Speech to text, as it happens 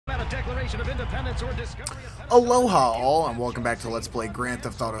Declaration of Independence or discovery of Aloha all, and welcome back to Let's Play Grand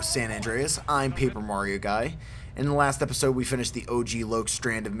Theft Auto San Andreas. I'm Paper Mario Guy. In the last episode, we finished the OG Loke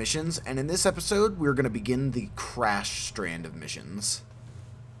strand of missions, and in this episode, we're going to begin the Crash strand of missions.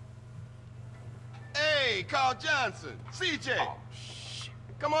 Hey, Carl Johnson, CJ. Oh, shit.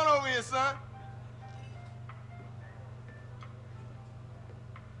 Come on over here, son.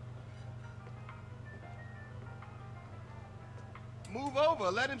 Move over.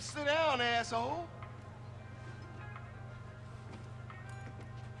 Let him sit down, asshole.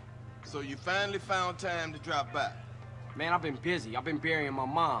 So you finally found time to drop by. Man, I've been busy. I've been burying my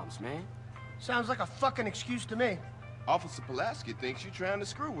moms, man. Sounds like a fucking excuse to me. Officer Pulaski thinks you're trying to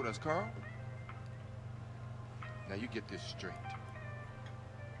screw with us, Carl. Now you get this straight.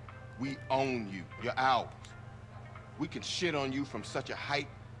 We own you. You're ours. We can shit on you from such a height,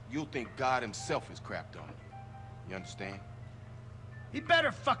 you'll think God himself has crapped on you. You understand? He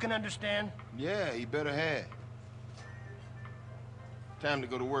better fucking understand. Yeah, he better have. Time to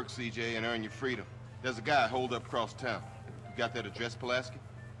go to work, CJ, and earn your freedom. There's a guy holed up across town. You got that address, Pulaski?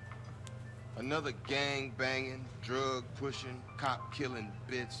 Another gang-banging, drug-pushing, cop-killing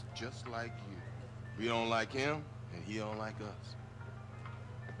bitch just like you. We don't like him, and he don't like us.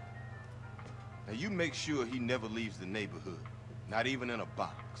 Now you make sure he never leaves the neighborhood, not even in a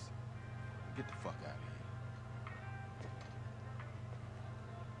box. Get the fuck out of here.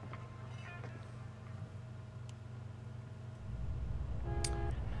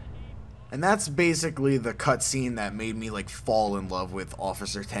 And that's basically the cutscene that made me like fall in love with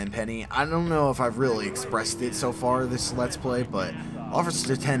Officer Tenpenny. I don't know if I've really expressed it so far this Let's Play, but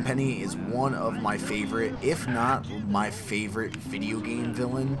Officer Tenpenny is one of my favorite, if not my favorite video game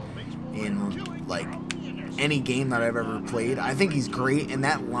villain in like any game that I've ever played. I think he's great, and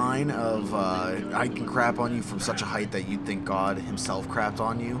that line of I can crap on you from such a height that you'd think God himself crapped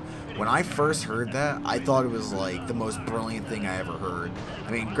on you. When I first heard that, I thought it was like the most brilliant thing I ever heard.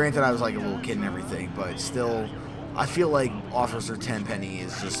 I mean, granted I was like a little kid and everything, but still, I feel like Officer Tenpenny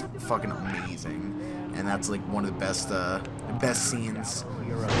is just fucking amazing, and that's like one of the best scenes.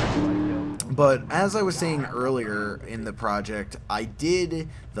 But as I was saying earlier in the project, I did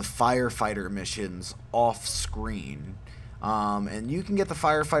the firefighter missions off screen, and you can get the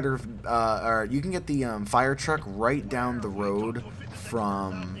firefighter, or you can get the fire truck right down the road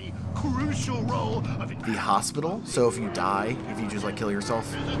from the hospital. So if you die, if you just like kill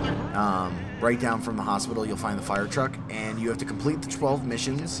yourself, right down from the hospital, you'll find the fire truck, and you have to complete the 12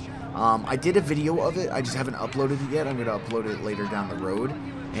 missions. I did a video of it. I just haven't uploaded it yet. I'm going to upload it later down the road,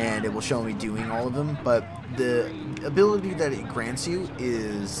 and it will show me doing all of them. But the ability that it grants you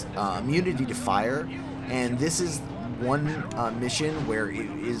is immunity to fire, and this is one mission where it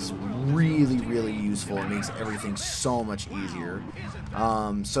is really useful. It makes everything so much easier.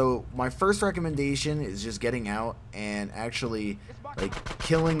 So my first recommendation is just getting out and actually like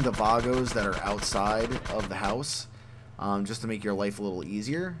killing the Vagos that are outside of the house, just to make your life a little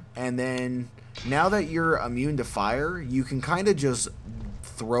easier. And then now that you're immune to fire, you can kind of just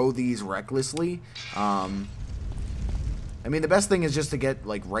throw these recklessly. I mean, the best thing is just to get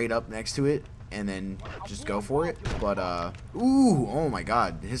like right up next to it and then just go for it. But ooh, oh my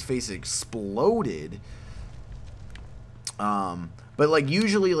god, his face exploded. But like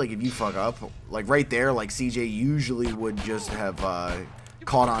usually, like if you fuck up, like right there, like CJ usually would just have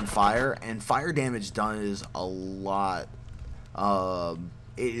caught on fire, and fire damage does a lot.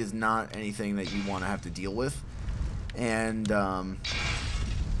 It is not anything that you want to have to deal with, and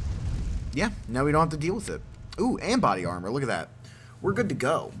yeah, now we don't have to deal with it. Ooh, and body armor, look at that. We're good to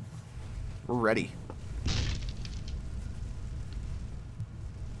go. We're ready.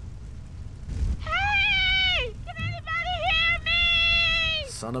 Hey! Can anybody hear me?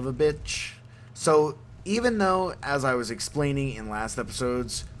 Son of a bitch. So, even though, as I was explaining in last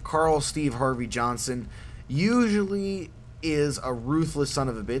episodes, Carl Steve Harvey Johnson usually is a ruthless son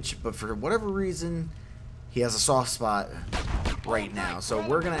of a bitch, but for whatever reason, he has a soft spot right now. So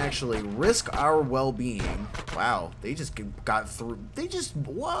we're gonna actually risk our well-being. Wow, they just got through. They just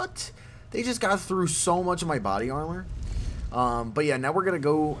got through so much of my body armor. But yeah, now we're gonna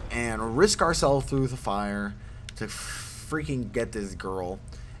go and risk ourselves through the fire to freaking get this girl.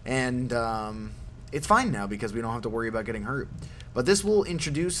 And it's fine now because we don't have to worry about getting hurt. But this will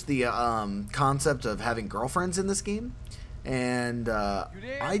introduce the concept of having girlfriends in this game. And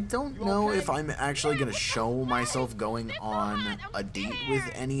I don't know if I'm actually going to show myself going on a date with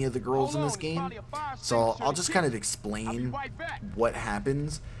any of the girls in this game. So I'll just kind of explain what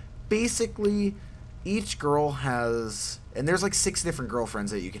happens. Basically, each girl has, and there's like 6 different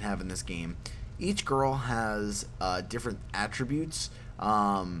girlfriends that you can have in this game. Each girl has different attributes.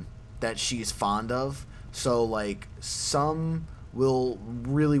 that she's fond of. So, like, some will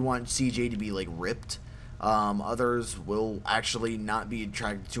really want CJ to be, like, ripped. Others will actually not be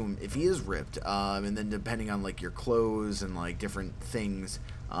attracted to him if he is ripped. And then depending on, like, your clothes and, like, different things,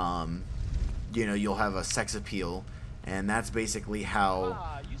 you know, you'll have a sex appeal. And that's basically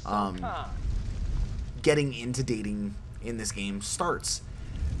how getting into dating in this game starts.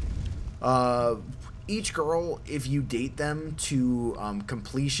 Each girl, if you date them to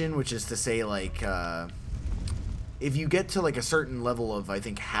completion, which is to say, like, if you get to, like, a certain level of, I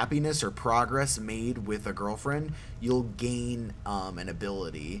think, happiness or progress made with a girlfriend, you'll gain an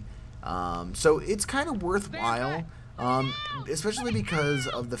ability. So it's kind of worthwhile, especially because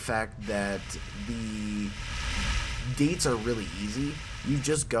of the fact that the dates are really easy. You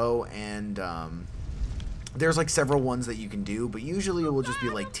just go and there's, like, several ones that you can do, but usually it will just be,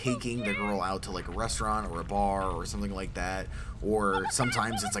 like, taking the girl out to, like, a restaurant or a bar or something like that, or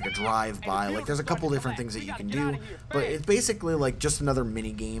sometimes it's, like, a drive-by. Like, there's a couple different things that you can do, but it's basically, like, just another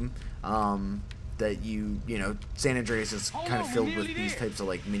mini-game that you know, San Andreas is kind of filled with these types of,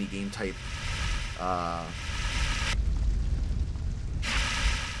 like, mini-game type,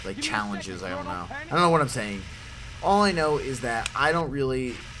 like, challenges. I don't know what I'm saying. All I know is that I don't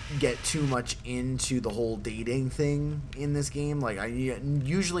really get too much into the whole dating thing in this game. Like, I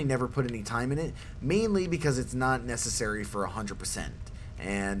usually never put any time in it, mainly because it's not necessary for 100%,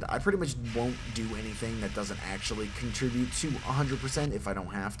 and I pretty much won't do anything that doesn't actually contribute to 100% if I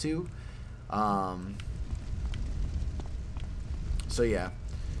don't have to. So yeah,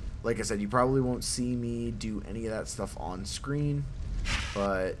 like I said, you probably won't see me do any of that stuff on screen,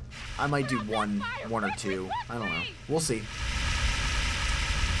 but I might do one or two. I don't know. We'll see.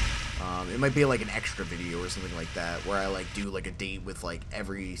 It might be like an extra video or something like that, where I, like, do, like, a date with, like,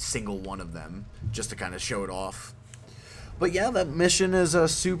 every single one of them, just to kind of show it off. But yeah, that mission is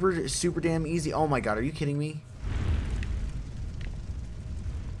super damn easy. Oh my god, are you kidding me?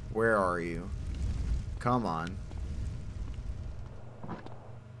 Where are you? Come on.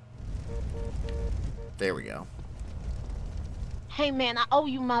 There we go. Hey, man, I owe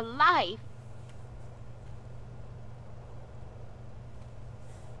you my life.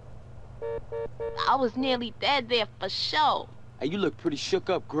 I was nearly dead there for sure. Hey, you look pretty shook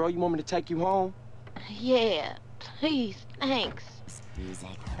up, girl. You want me to take you home? Yeah, please, thanks.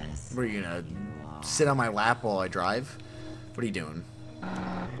 What, are you gonna sit on my lap while I drive? What are you doing?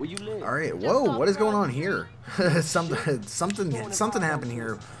 Where you live? Alright, whoa, what is going on here? something happened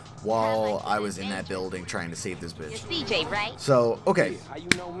here while I was in that building trying to save this bitch. You're CJ, right? So, okay. How you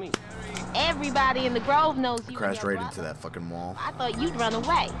know me? Everybody in the Grove knows you. Crashed right into that fucking wall. I thought you'd run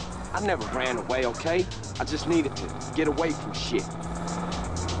away. I never ran away, okay? I just needed to get away from shit.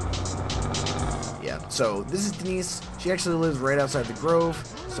 Yeah, so this is Denise. She actually lives right outside the Grove,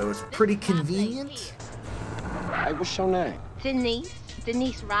 so it's pretty convenient. Hey, what's your name?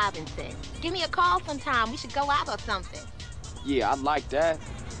 Denise Robinson. Give me a call sometime. We should go out or something. Yeah, I like that.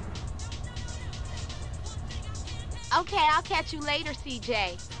 Okay, I'll catch you later,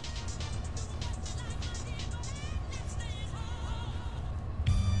 CJ.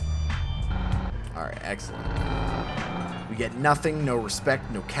 Alright, excellent. We get nothing, no respect,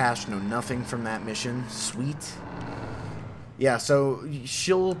 no cash, no nothing from that mission. Sweet. Yeah, so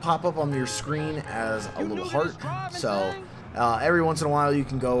she'll pop up on your screen as a little heart. So every once in a while you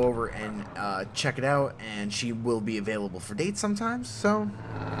can go over and check it out, and she will be available for dates sometimes. So,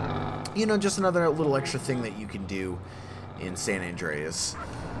 you know, just another little extra thing that you can do in San Andreas.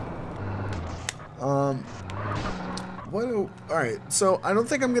 Alright, so I don't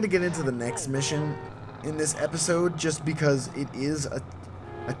think I'm going to get into the next mission in this episode, just because it is a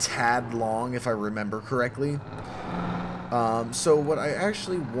tad long, if I remember correctly. So what I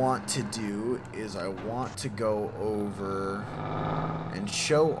actually want to do is I want to go over and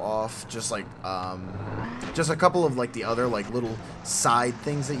show off just like just a couple of like the other like little side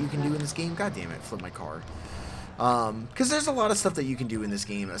things that you can do in this game. God damn it, flip my car. Because there's a lot of stuff that you can do in this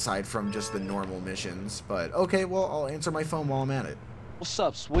game aside from just the normal missions. But okay, well, I'll answer my phone while I'm at it. What's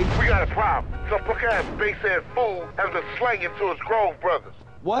up, sweet? We got a problem. Some punk-ass base-ass fool has been slanging to his Grove brothers.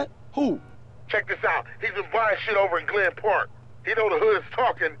 What? Who? Check this out. He's been buying shit over in Glen Park. He know the hood is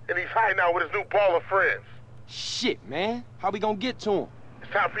talking, and he's hiding out with his new ball of friends. Shit, man. How we gonna get to him?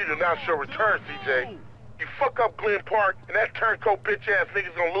 It's time for you to announce your return, CJ. You fuck up Glen Park, and that turncoat bitch-ass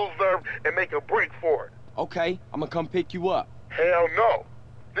nigga's gonna lose nerve and make a break for it. Okay, I'm gonna come pick you up. Hell no.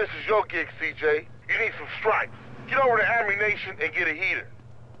 This is your gig, CJ. You need some stripes. Get over to Ammunition and get a heater.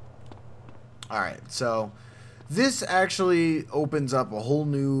 Alright, so this actually opens up a whole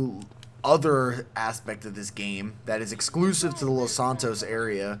new other aspect of this game that is exclusive to the Los Santos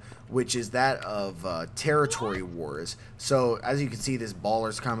area, which is that of territory wars. So as you can see, this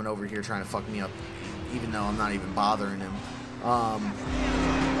baller's coming over here trying to fuck me up, even though I'm not even bothering him.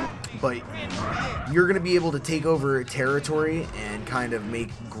 But you're going to be able to take over territory and kind of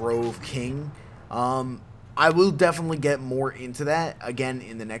make Grove king. I will definitely get more into that again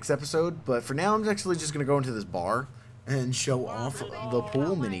in the next episode, but for now I'm actually just going to go into this bar and show off the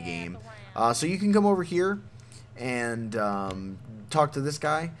pool minigame. So you can come over here and talk to this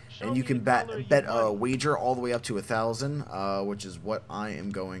guy, and you can bet a wager all the way up to 1,000, which is what I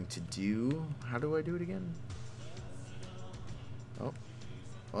am going to do. How do I do it again? Oh,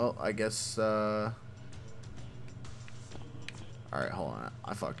 well, I guess, alright, hold on,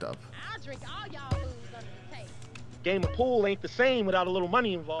 I fucked up. I'll drink all y'all booze under the table. Game of pool ain't the same without a little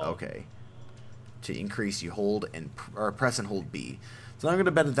money involved. Okay. To increase, you hold and or press and hold B. So I'm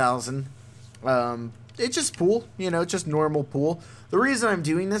gonna bet 1,000. It's just pool, you know, just normal pool. The reason I'm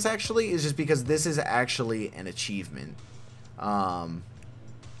doing this actually is just because this is actually an achievement.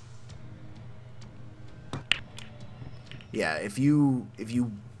 Yeah, if you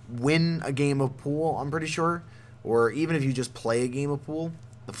win a game of pool, I'm pretty sure, or even if you just play a game of pool,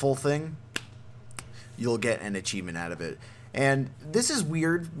 the full thing, you'll get an achievement out of it. And this is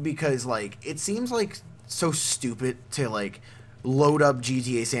weird because, like, it seems like so stupid to, like, load up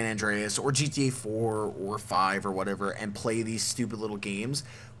GTA San Andreas or GTA 4 or 5 or whatever and play these stupid little games.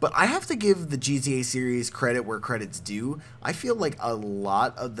 But I have to give the GTA series credit where credit's due. I feel like a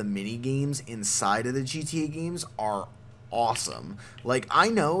lot of the mini games inside of the GTA games are awesome. Like, I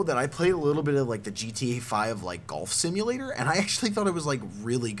know that I played a little bit of, like, the GTA 5, like, golf simulator, and I actually thought it was, like,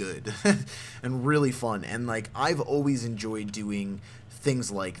 really good and really fun. And, like, I've always enjoyed doing things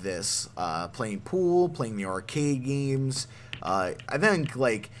like this, playing pool, playing the arcade games. I think,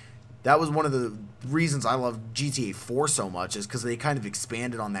 like, that was one of the reasons I love GTA 4 so much, is because they kind of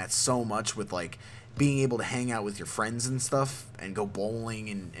expanded on that so much with, like, being able to hang out with your friends and stuff and go bowling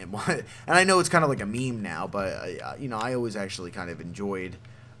and what. And I know it's kind of like a meme now, but you know, I always actually kind of enjoyed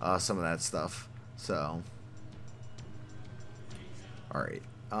some of that stuff. So, all right.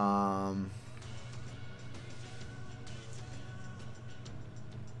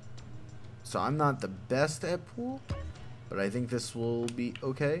 So I'm not the best at pool, but I think this will be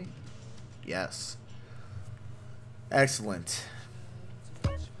okay. Yes. Excellent.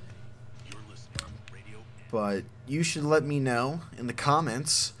 But you should let me know in the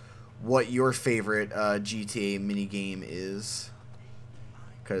comments what your favorite GTA minigame is,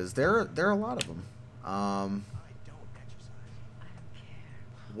 because there are a lot of them.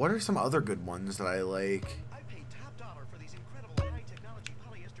 What are some other good ones that I like?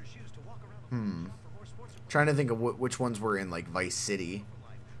 Trying to think of which ones were in, like, Vice City.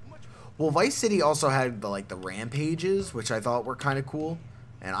 Well, Vice City also had the rampages, which I thought were kind of cool.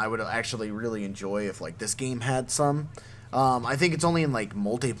 And I would actually really enjoy if, like, this game had some. I think it's only in, like,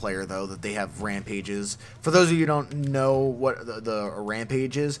 multiplayer, though, that they have rampages. For those of you who don't know what the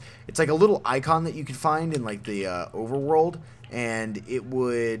rampage is, it's like a little icon that you could find in, like, the overworld. And it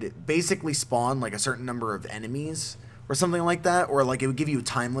would basically spawn, like, a certain number of enemies or something like that. Or, like, it would give you a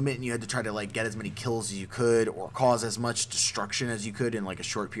time limit and you had to try to, like, get as many kills as you could or cause as much destruction as you could in, like, a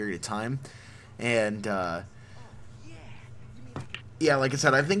short period of time. And, yeah, like I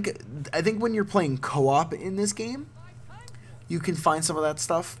said, I think when you're playing co-op in this game, you can find some of that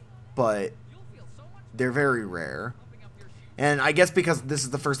stuff, but they're very rare. And I guess because this is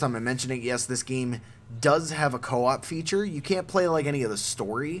the first time I'm mentioning it, yes, this game does have a co-op feature. You can't play, like, any of the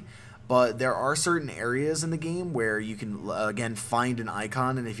story, but there are certain areas in the game where you can, again, find an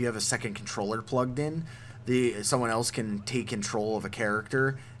icon, and if you have a second controller plugged in, someone else can take control of a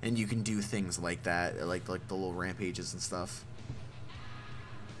character, and you can do things like that, like the little rampages and stuff.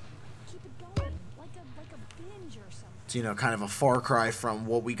 So, you know, kind of a far cry from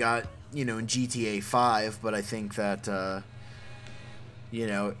what we got, you know, in GTA 5, but I think that, you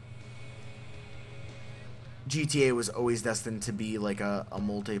know, GTA was always destined to be, like, a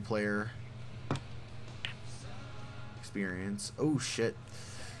multiplayer experience. Oh, shit.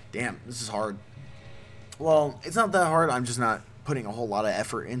 Damn, this is hard. Well, it's not that hard, I'm just not putting a whole lot of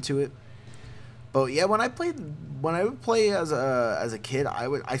effort into it. But yeah, when I would play as a kid,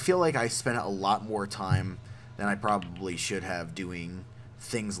 I feel like I spent a lot more time than I probably should have doing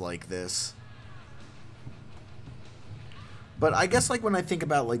things like this. But I guess, like, when I think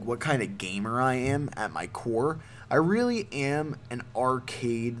about, like, what kind of gamer I am at my core, I really am an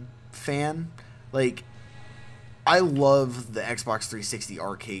arcade fan. Like, I love the Xbox 360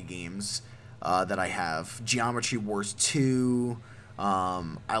 arcade games that I have. Geometry Wars 2,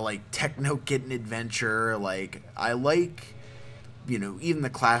 I like Techno Kitten Adventure. Like, I like, you know, even the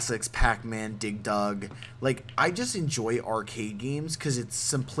classics, Pac-Man, Dig Dug. Like, I just enjoy arcade games because it's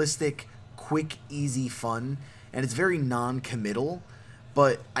simplistic, quick, easy fun, and it's very non-committal.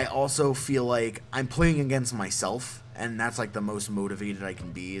 But I also feel like I'm playing against myself, and that's like the most motivated I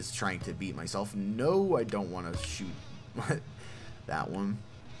can be, is trying to beat myself. No, I don't want to shoot that one.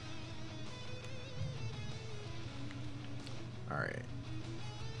 Alright.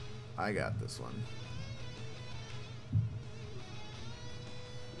 I got this one.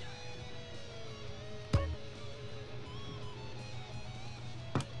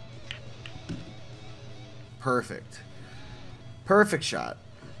 Perfect. Perfect shot.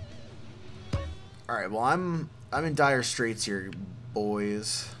 Alright, well, I'm in dire straits here,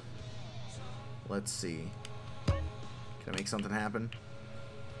 boys. Let's see. Can I make something happen?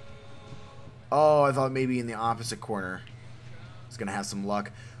 Oh, I thought maybe in the opposite corner. I was gonna have some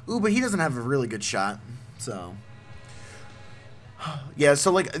luck. Ooh, but he doesn't have a really good shot, so. Yeah,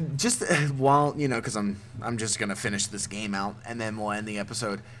 so like, just while, you know, because I'm just gonna finish this game out, and then we'll end the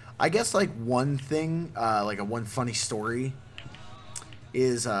episode. I guess like one thing, like one funny story,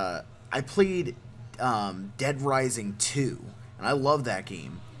 is I played Dead Rising 2, and I love that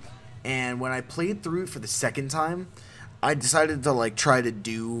game. And when I played through it for the second time, I decided to like try to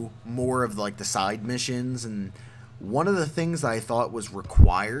do more of like the side missions, and one of the things that I thought was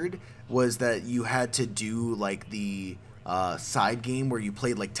required was that you had to do like the side game where you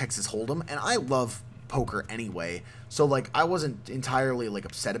played like Texas Hold'em, and I love poker anyway, so like I wasn't entirely like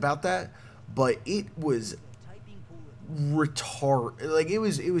upset about that, but it was like it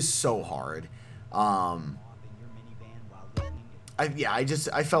was so hard. I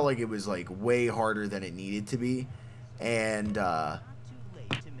felt like it was like way harder than it needed to be, and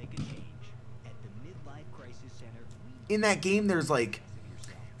in that game there's like,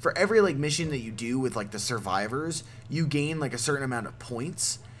 for every like mission that you do with like the survivors, you gain like a certain amount of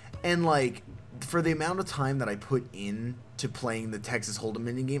points, and like for the amount of time that I put in to playing the Texas Hold'em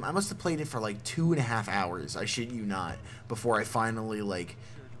minigame, I must have played it for like 2.5 hours, I shit you not, before I finally like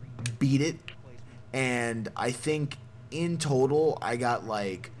beat it. And I think in total I got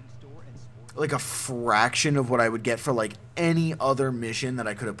like a fraction of what I would get for like any other mission that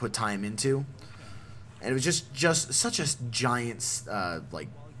I could have put time into. And it was just such a giant like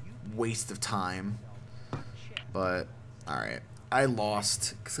waste of time. But alright, I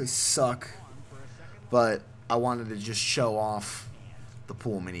lost because I suck. But I wanted to just show off the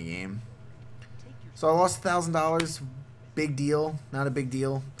pool minigame. So I lost $1,000. Big deal. Not a big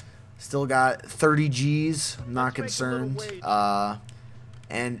deal. Still got 30 G's. I'm not concerned.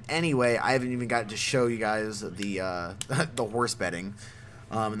 And anyway, I haven't even got to show you guys the the horse betting.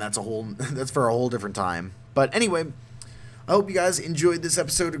 And that's for a whole different time. But anyway, I hope you guys enjoyed this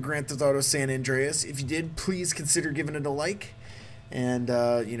episode of Grand Theft Auto San Andreas. If you did, please consider giving it a like. And,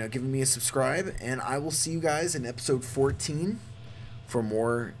 you know, giving me a subscribe. And I will see you guys in episode 14 for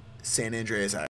more San Andreas action.